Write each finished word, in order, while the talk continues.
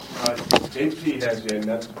AP has you,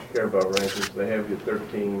 not that you care about rankings, they have you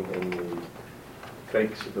 13, and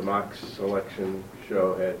the mock selection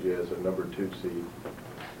show had you as a number 2 seed.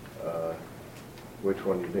 Which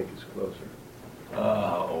one do you think is closer?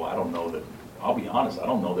 I don't know that. I'll be honest. I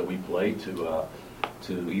don't know that we played to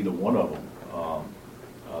either one of them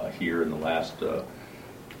here in the last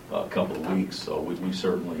couple of weeks. So we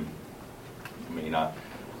certainly. I mean,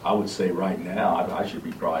 I would say right now I should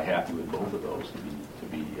be probably happy with both of those.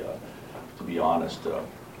 To be honest,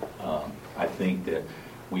 I think that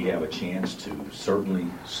we have a chance to certainly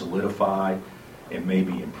solidify and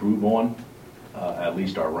maybe improve on at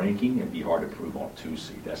least our ranking. It'd be hard to improve on 2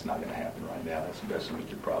 seed. That's not going to happen right now. That's the best we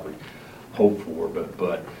could probably hope for.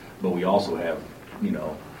 But we also have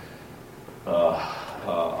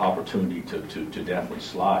opportunity to definitely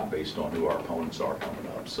slide based on who our opponents are coming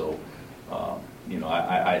up. So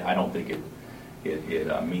I don't think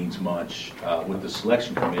it means much with the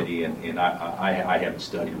selection committee, and I haven't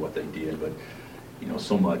studied what they did, but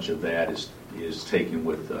so much of that is taken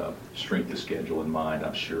with strength of schedule in mind,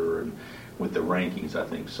 I'm sure, and with the rankings, I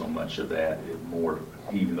think so much of that more,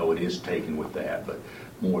 even though it is taken with that, but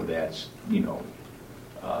more of that's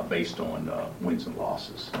based on wins and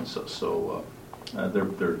losses, and so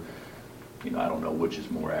they're I don't know which is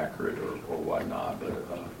more accurate or whatnot, but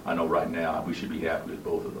I know right now we should be happy with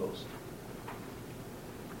both of those.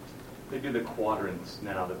 They do the quadrants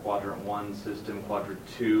now, the quadrant 1 system, quadrant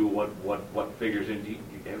 2. What figures in?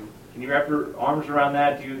 Can you wrap your arms around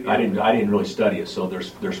that? I didn't really study it. So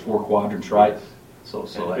there's 4 quadrants, right? So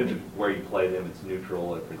where you play them, it's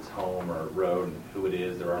neutral. If it's home or road, and who it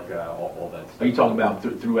is, their arc, all that stuff. Are you talking about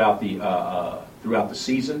throughout the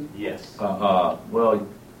season? Yes. Well,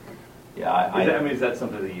 yeah. Is that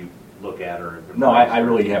something that you look at or? No, I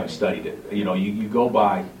really haven't studied it. You go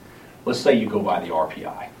by. Let's say you go by the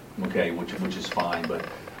RPI, okay, which is fine, but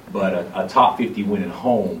a top 50 win at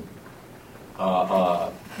home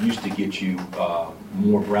used to get you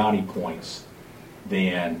more brownie points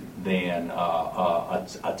than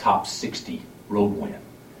a top 60 road win,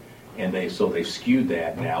 and they've skewed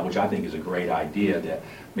that now, which I think is a great idea. That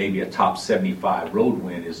maybe a top 75 road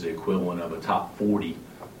win is the equivalent of a top 40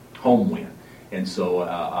 home win, and so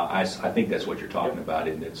I think that's what you're talking about,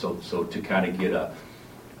 isn't it? So to kind of get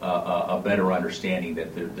a better understanding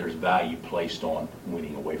that there's value placed on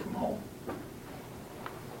winning away from home.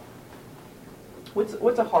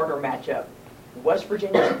 What's a harder matchup? West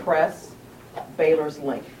Virginia's press, Baylor's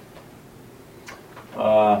length.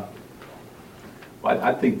 I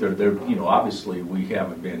think they're obviously we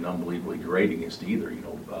haven't been unbelievably great against either.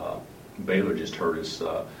 Baylor just hurt us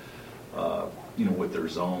with their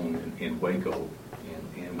zone in Waco,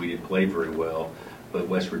 and we didn't play very well. But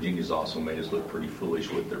West Virginia's also made us look pretty foolish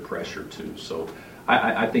with their pressure too. So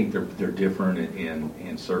I think they're different,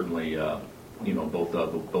 and certainly both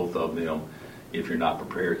of them, if you're not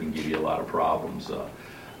prepared, can give you a lot of problems. The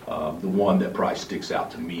one that probably sticks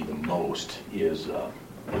out to me the most is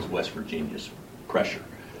West Virginia's pressure.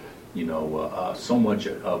 So much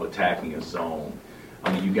of attacking a zone.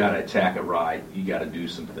 I mean, you got to attack it right. You got to do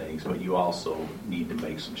some things, but you also need to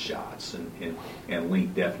make some shots, and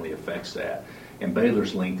length definitely affects that. And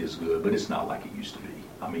Baylor's length is good, but it's not like it used to be.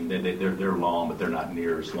 I mean, they're long, but they're not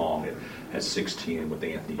near as long as 6'10" with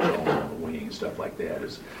Anthony Jones on the wing and stuff like that.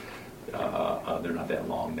 They're not that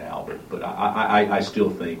long now, but I still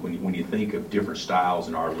think when you think of different styles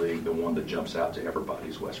in our league, the one that jumps out to everybody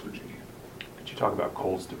is West Virginia. Could you talk about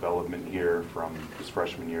Cole's development here from his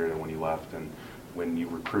freshman year to when he left, and when you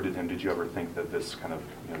recruited him, did you ever think that this kind of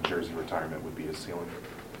jersey retirement would be his ceiling?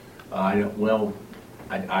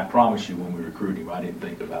 I promise you, when we recruited him, I didn't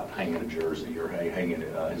think about hanging a jersey or hanging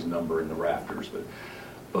his number in the rafters.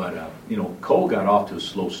 But Cole got off to a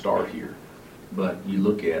slow start here. But you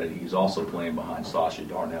look at it, he's also playing behind Sasha,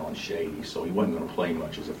 Darnell, and Shady, so he wasn't going to play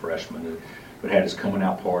much as a freshman. But had his coming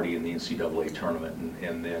out party in the NCAA tournament,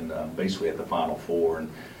 and then basically at the Final Four.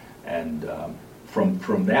 And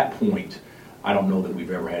from that point, I don't know that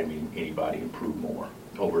we've ever had anybody improve more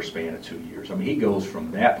over a span of 2 years. I mean, he goes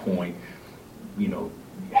from that point,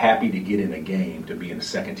 happy to get in a game to being a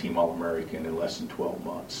second-team All-American in less than 12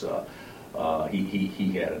 months.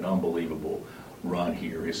 He had an unbelievable run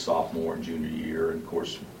here his sophomore and junior year, and of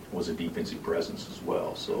course was a defensive presence as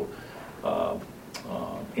well. So, and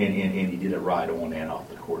he did it right on and off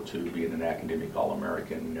the court too, being an academic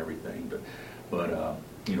All-American and everything. But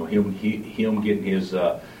him getting his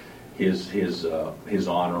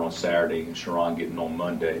honor on Saturday and Sharon getting on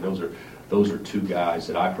Monday. Those are two guys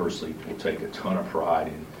that I personally will take a ton of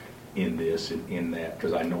pride in this, in that,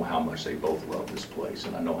 because I know how much they both love this place,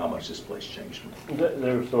 and I know how much this place changed them.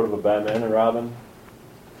 They were sort of a Batman and Robin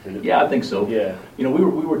Yeah, I think so. Yeah. You know, we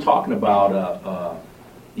were talking about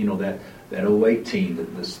you know, that 08 team.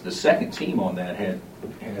 The second team on that had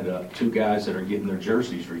two guys that are getting their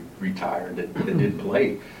jerseys retired that didn't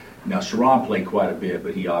play. Now Sharon played quite a bit,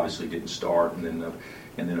 but he obviously didn't start. And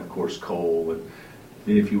then of course Cole. And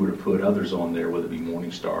then if you were to put others on there, whether it be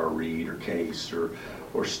Morningstar, or Reed, or Case,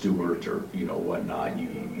 or Stewart, or you know whatnot,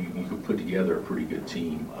 you could put together a pretty good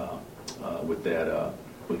team with that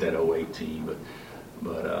 08 team.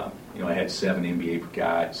 But you know, I had 7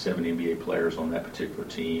 NBA players on that particular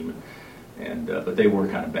team, and but they were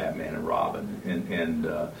kind of Batman and Robin, and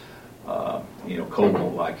you know, Cole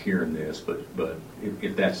won't like hearing this, but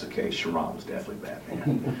if that's the case, Sharon was definitely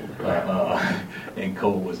Batman, and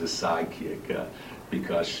Cole was his sidekick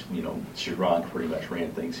because you know Sharon pretty much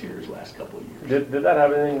ran things here his last couple of years. Did that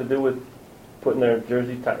have anything to do with putting their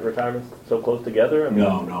jersey retirements so close together? I mean,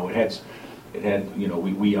 No, it had, you know,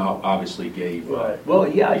 we obviously gave, Right. well,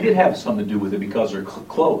 yeah, it did have something to do with it because they're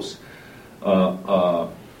close.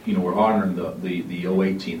 You know, we're honoring the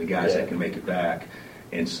 08 team, the guys that can make it back.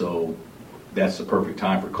 And so that's the perfect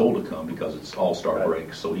time for Cole to come because it's all-star Right.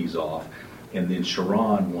 break, so he's off. And then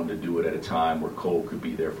Sharon wanted to do it at a time where Cole could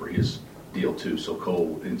be there for his deal too. So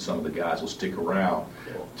Cole and some of the guys will stick around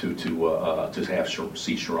to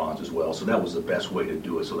see Sharon's as well. So that was the best way to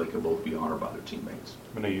do it, so they could both be honored by their teammates.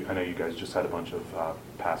 I know you guys just had a bunch of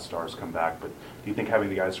past stars come back, but do you think having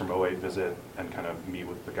the guys from 08 visit and kind of meet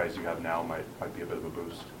with the guys you have now might be a bit of a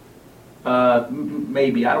boost?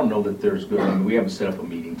 Maybe. I don't know that there's good. I mean, we haven't set up a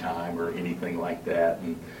meeting time or anything like that,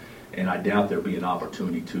 and I doubt there'll be an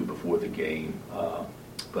opportunity to before the game.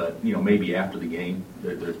 But you know, maybe after the game,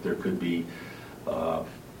 there could be.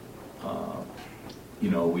 You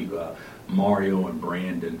know, Mario and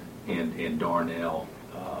Brandon and Darnell.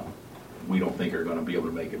 We don't think are going to be able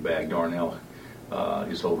to make it back. Darnell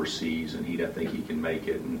is overseas, and I think he can make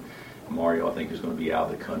it. And Mario, I think, is going to be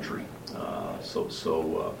out of the country.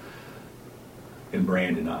 And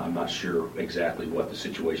Brandon, I'm not sure exactly what the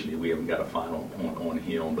situation is. We haven't got a final on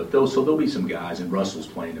him. But there'll be some guys, and Russell's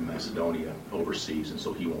playing in Macedonia overseas, and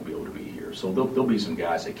so he won't be able to be here. So there'll be some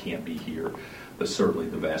guys that can't be here, but certainly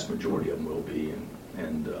the vast majority of them will be.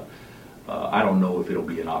 And I don't know if it'll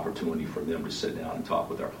be an opportunity for them to sit down and talk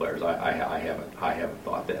with our players. I haven't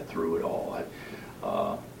thought that through at all.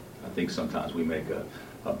 I think sometimes we make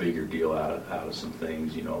a bigger deal out of some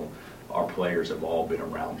things. You know, our players have all been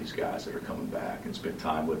around these guys that are coming back and spent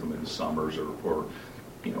time with them in the summers, or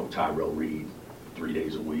you know, Tyrell Reed 3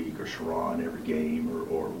 days a week, or Sharon every game,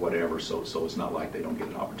 or whatever. So it's not like they don't get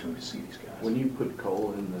an opportunity to see these guys. When you put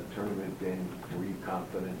Cole in the tournament game, were you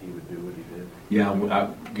confident he would do what he did? Yeah,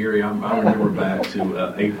 Gary, I remember back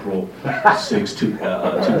to April 6,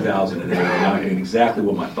 2008, and exactly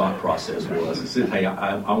what my thought process was. I said, hey,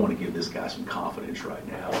 I want to give this guy some confidence right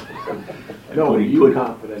now. No, you were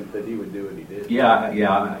confident that he would do what he did.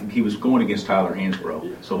 Yeah, he was going against Tyler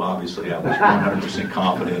Hansbrough, so obviously I was 100%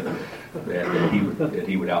 confident that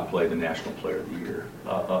he would outplay the National Player of the Year,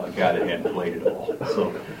 a guy that hadn't played at all.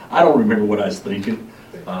 So I don't remember what I was thinking,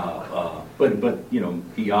 but you know,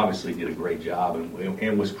 he obviously did a great job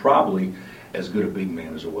and was probably as good a big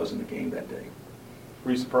man as there was in the game that day.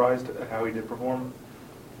 Were you surprised at how he did perform?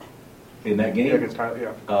 In that game? Yeah, against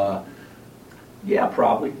Tyler, yeah. Yeah,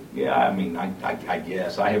 probably. Yeah, I mean, I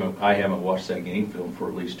guess I haven't watched that game film for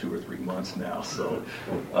at least 2 or 3 months now. So,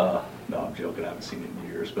 no, I'm joking. I haven't seen it in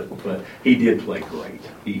years. But he did play great.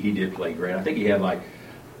 He did play great. I think he had like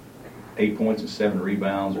 8 points and 7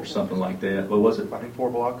 rebounds or something like that. What was it? I think 4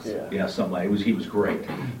 blocks. Yeah, something like it. He was great.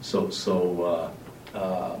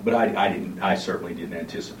 But I certainly didn't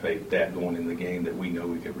anticipate that going in the game, that we know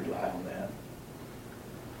we could rely on that.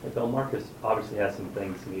 Bill, Marcus obviously has some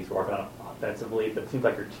things he's working on offensively, but it seems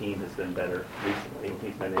like your team has been better recently.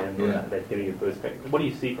 He's been in, Yeah. that's giving you a boost. What do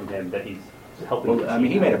you see from him that he's helping? Well, I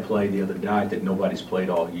mean, he made a play the other night that nobody's played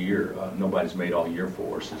all year. Nobody's made all year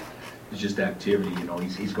for us. It's just activity. You know,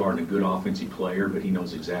 he's guarding a good offensive player, but he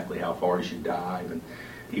knows exactly how far he should dive, and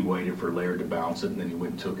he waited for Laird to bounce it, and then he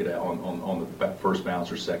went and took it out on the first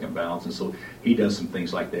bounce or second bounce. And so he does some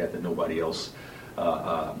things like that nobody else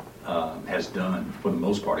has done for the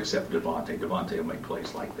most part, except for Devontae. Devontae will make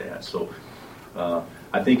plays like that. So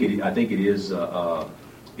I think it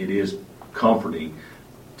is comforting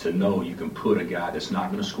to know you can put a guy that's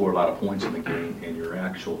not going to score a lot of points in the game, and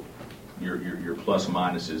your plus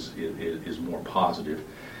minus is more positive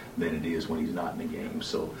than it is when he's not in the game.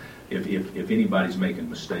 So if anybody's making a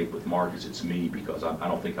mistake with Marcus, it's me, because I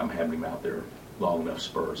don't think I'm having him out there long enough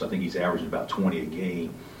spurts. I think he's averaging about 20 a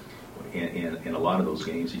game. And in a lot of those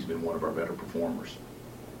games, he's been one of our better performers.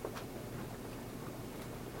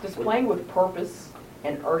 Does playing with purpose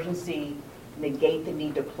and urgency negate the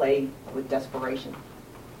need to play with desperation?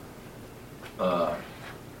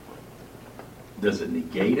 Does it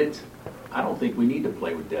negate it? I don't think we need to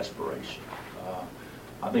play with desperation.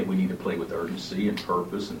 I think we need to play with urgency and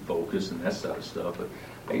purpose and focus and that sort of stuff. But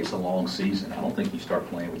hey, it's a long season. I don't think you start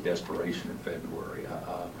playing with desperation in February.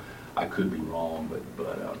 I could be wrong,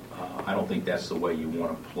 but I don't think that's the way you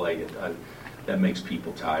want to play it. That makes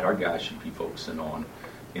people tired. Our guys should be focusing on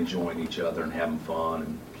enjoying each other and having fun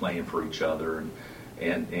and playing for each other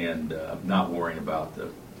and not worrying about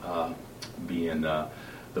being the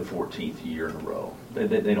 14th year in a row.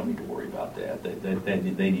 They don't need to worry about that.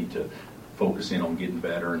 They need to focus in on getting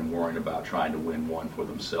better and worrying about trying to win one for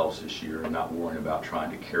themselves this year and not worrying about trying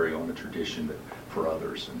to carry on a tradition for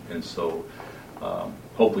others. And so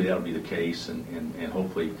hopefully that'll be the case, and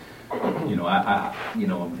hopefully,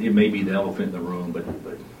 it may be the elephant in the room, but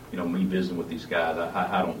me visiting with these guys,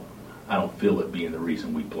 I don't feel it being the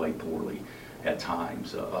reason we play poorly at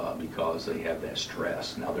times because they have that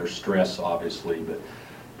stress. Now there's stress obviously,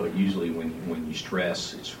 but usually when you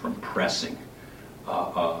stress, it's from pressing.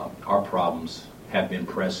 Our problems have been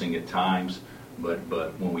pressing at times, but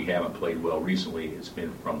when we haven't played well recently, it's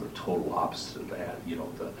been from the total opposite of that.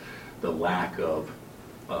 The lack of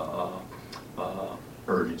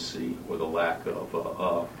urgency or the lack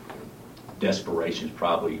of desperation is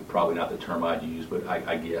probably not the term I'd use, but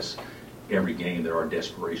I guess every game there are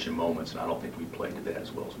desperation moments, and I don't think we played to that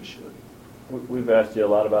as well as we should. We've asked you a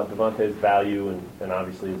lot about Devontae's value and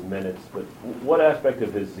obviously his minutes, but what aspect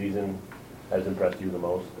of his season has impressed you the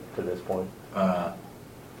most to this point? I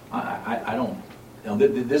don't.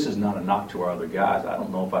 This is not a knock to our other guys. I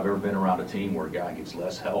don't know if I've ever been around a team where a guy gets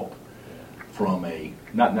less help from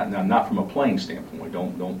not from a playing standpoint.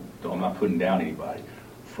 I'm not putting down anybody.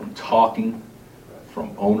 From talking,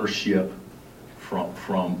 from ownership, from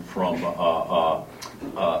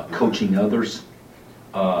coaching others.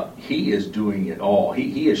 He is doing it all.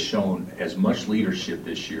 He has shown as much leadership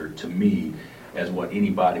this year to me as what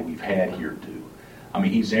anybody we've had here do. I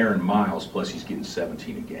mean, he's Aaron Miles, plus he's getting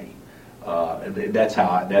 17 a game. That's how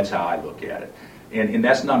I look at it. And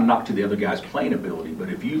that's not a knock to the other guy's playing ability, but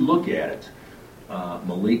if you look at it,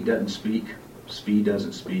 Malik doesn't speak, Speed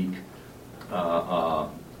doesn't speak,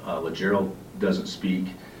 LeGerald doesn't speak,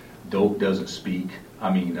 Doak doesn't speak.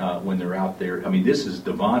 I mean, when they're out there, I mean, this is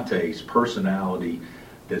Devontae's personality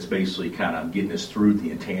that's basically kind of getting us through the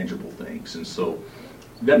intangible things. And so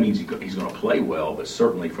that means he's going to play well, but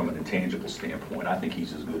certainly from an intangible standpoint, I think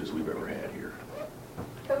he's as good as we've ever had here.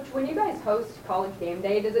 Coach, when you guys host College Game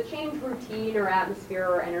Day, does it change routine or atmosphere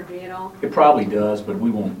or energy at all? It probably does, but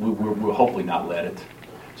we'll hopefully not let it.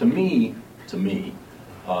 To me,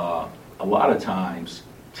 a lot of times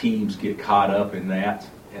teams get caught up in that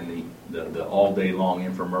and the all day long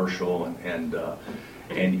infomercial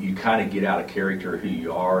and you kind of get out of character who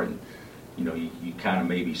you are, and you kind of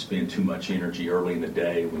maybe spend too much energy early in the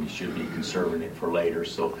day when you should be conserving it for later.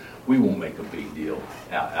 So we won't make a big deal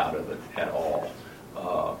out of it at all.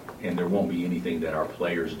 And there won't be anything that our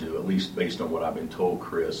players do, at least based on what I've been told,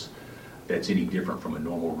 Chris, that's any different from a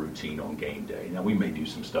normal routine on game day. Now, we may do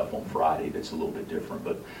some stuff on Friday that's a little bit different,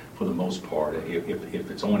 but for the most part,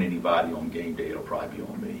 if it's on anybody on game day, it'll probably be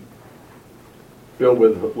on me. Bill,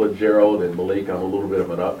 with LeGerald and Malik on a little bit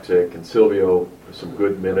of an uptick, and Silvio some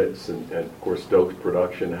good minutes, and of course Doak's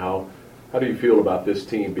production, how do you feel about this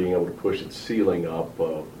team being able to push its ceiling up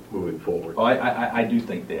moving forward? Oh, I do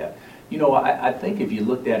think that. I think if you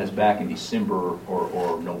looked at us back in December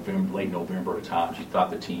or November, late November at times, you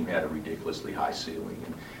thought the team had a ridiculously high ceiling.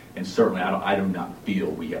 And certainly I do not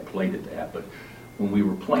feel we have played at that. But when we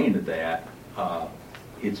were playing at that,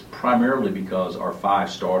 it's primarily because our 5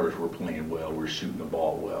 starters were playing well. We're shooting the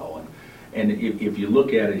ball well. And if you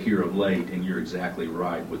look at it here of late, and you're exactly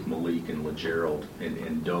right with Malik and LeGerald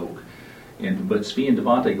and Doak, but Svi and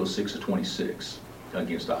Devontae go 6 of 26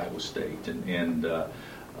 against Iowa State.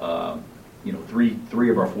 Three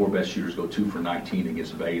of our 4 best shooters go 2 for 19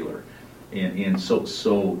 against Baylor. And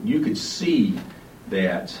so you could see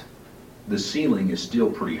that the ceiling is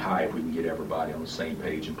still pretty high if we can get everybody on the same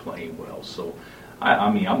page and playing well. So,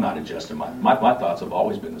 I'm not adjusting. My thoughts have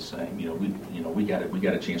always been the same. We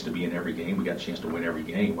got a chance to be in every game. We got a chance to win every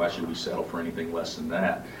game. Why should we settle for anything less than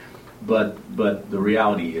that? But the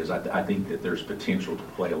reality is, I think that there's potential to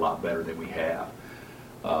play a lot better than we have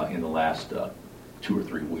in the last 2 or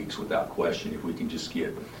 3 weeks, without question. If we can just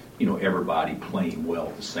get everybody playing well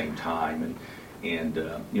at the same time, and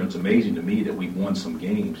it's amazing to me that we've won some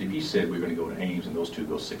games. If you said we were going to go to Ames and those 2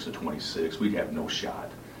 go 6 of 26, we'd have no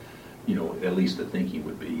shot. At least the thinking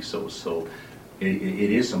would be. So it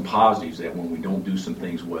is some positives that when we don't do some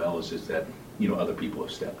things well, is that other people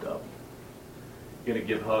have stepped up. You gonna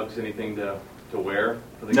give Hugs anything to wear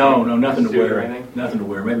for the No, game? no, nothing to Suit or wear. anything? Nothing to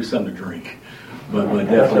wear. Maybe something to drink, but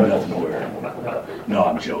definitely nothing to wear. No,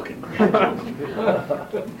 I'm joking.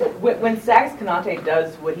 When Sags Canate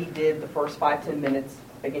does what he did the first 5-10 minutes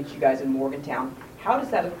against you guys in Morgantown, how does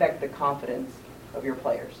that affect the confidence of your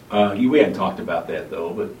players? We hadn't talked about that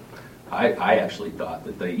though, but I actually thought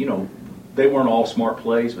that they weren't all smart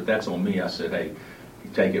plays, but that's on me. I said, hey,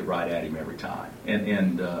 you take it right at him every time,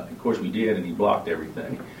 and of course we did, and he blocked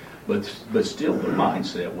everything. But still, the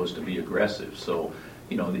mindset was to be aggressive. So,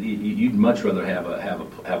 you'd much rather have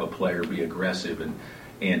a player be aggressive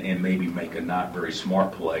and maybe make a not very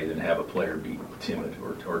smart play than have a player be timid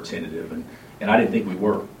or tentative. And I didn't think we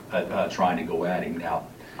were trying to go at him. Now,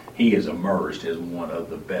 he has emerged as one of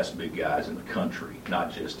the best big guys in the country,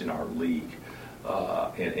 not just in our league,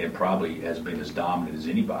 and probably has been as dominant as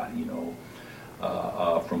anybody.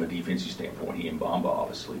 From a defensive standpoint, he and Bamba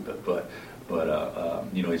obviously, but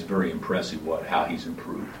it's very impressive how he's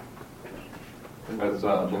improved. Has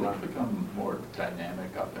Laurent become more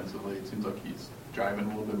dynamic offensively? It seems like he's driving a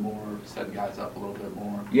little bit more, setting guys up a little bit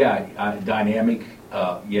more. Yeah, dynamic.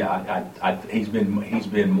 He's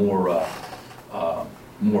been more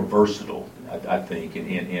versatile, I think,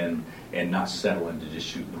 and not settling to just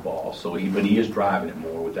shooting the ball. So, but he is driving it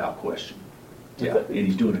more without question. Yeah, and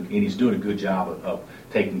he's doing a good job of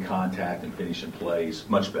taking contact and finishing plays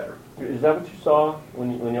much better. Is that what you saw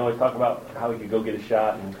when you always talk about how he could go get a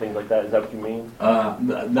shot and things like that? Is that what you mean?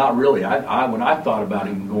 Not really. When I thought about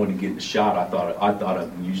him going to get the shot, I thought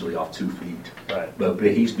of him usually off 2 feet. Right. But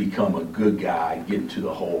he's become a good guy getting to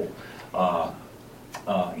the hole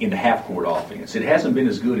in the half-court offense. It hasn't been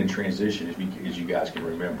as good in transition as you guys can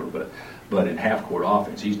remember, but in half-court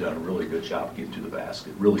offense, he's done a really good job of getting to the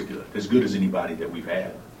basket. Really good as anybody that we've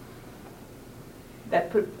had. That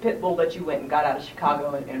pit bull that you went and got out of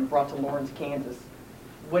Chicago and brought to Lawrence, Kansas,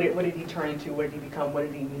 what did he turn into? What did he become? What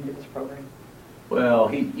did he mean to this program? Well,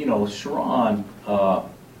 Sharon,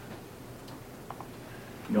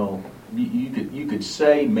 you could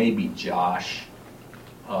say maybe Josh,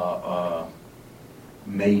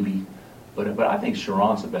 maybe, but I think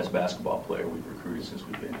Sharon's the best basketball player we've recruited since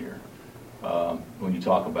we've been here. When you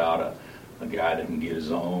talk about a guy that can get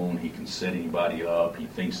his own, he can set anybody up. He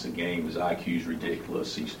thinks the game, his IQ's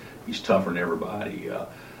ridiculous. He's tougher than everybody.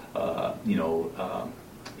 I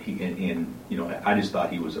just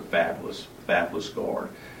thought he was a fabulous guard.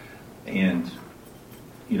 And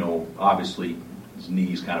obviously his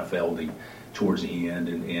knees kind of failed him towards the end,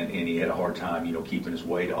 and he had a hard time, keeping his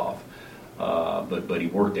weight off. But he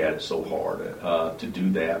worked at it so hard to do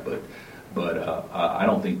that. But I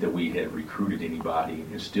don't think that we had recruited anybody,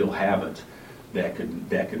 and still haven't, that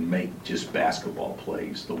could make just basketball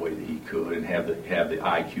plays the way that he could, and have the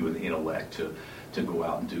IQ and the intellect to go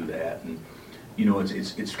out and do that. And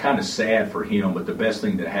it's kind of sad for him, but the best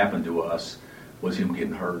thing that happened to us was him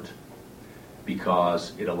getting hurt,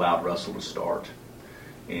 because it allowed Russell to start,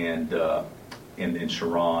 and then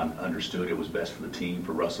Sharon understood it was best for the team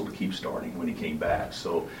for Russell to keep starting when he came back.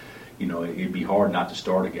 So, it'd be hard not to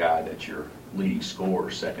start a guy that's your leading scorer,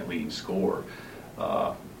 second leading scorer,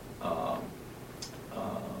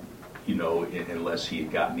 unless he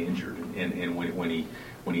had gotten injured. And when he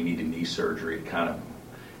needed knee surgery, it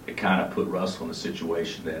kind of put Russell in a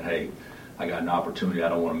situation that, hey, I got an opportunity, I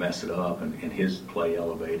don't want to mess it up, and his play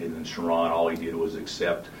elevated, and Sharon, all he did was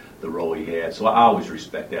accept the role he had. So I always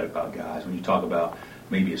respect that about guys. When you talk about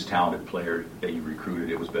maybe his talented player that you recruited,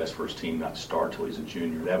 it was best for his team not to start till he's a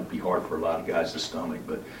junior. That would be hard for a lot of guys to stomach,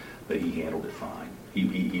 but he handled it fine.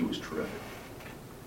 He was terrific.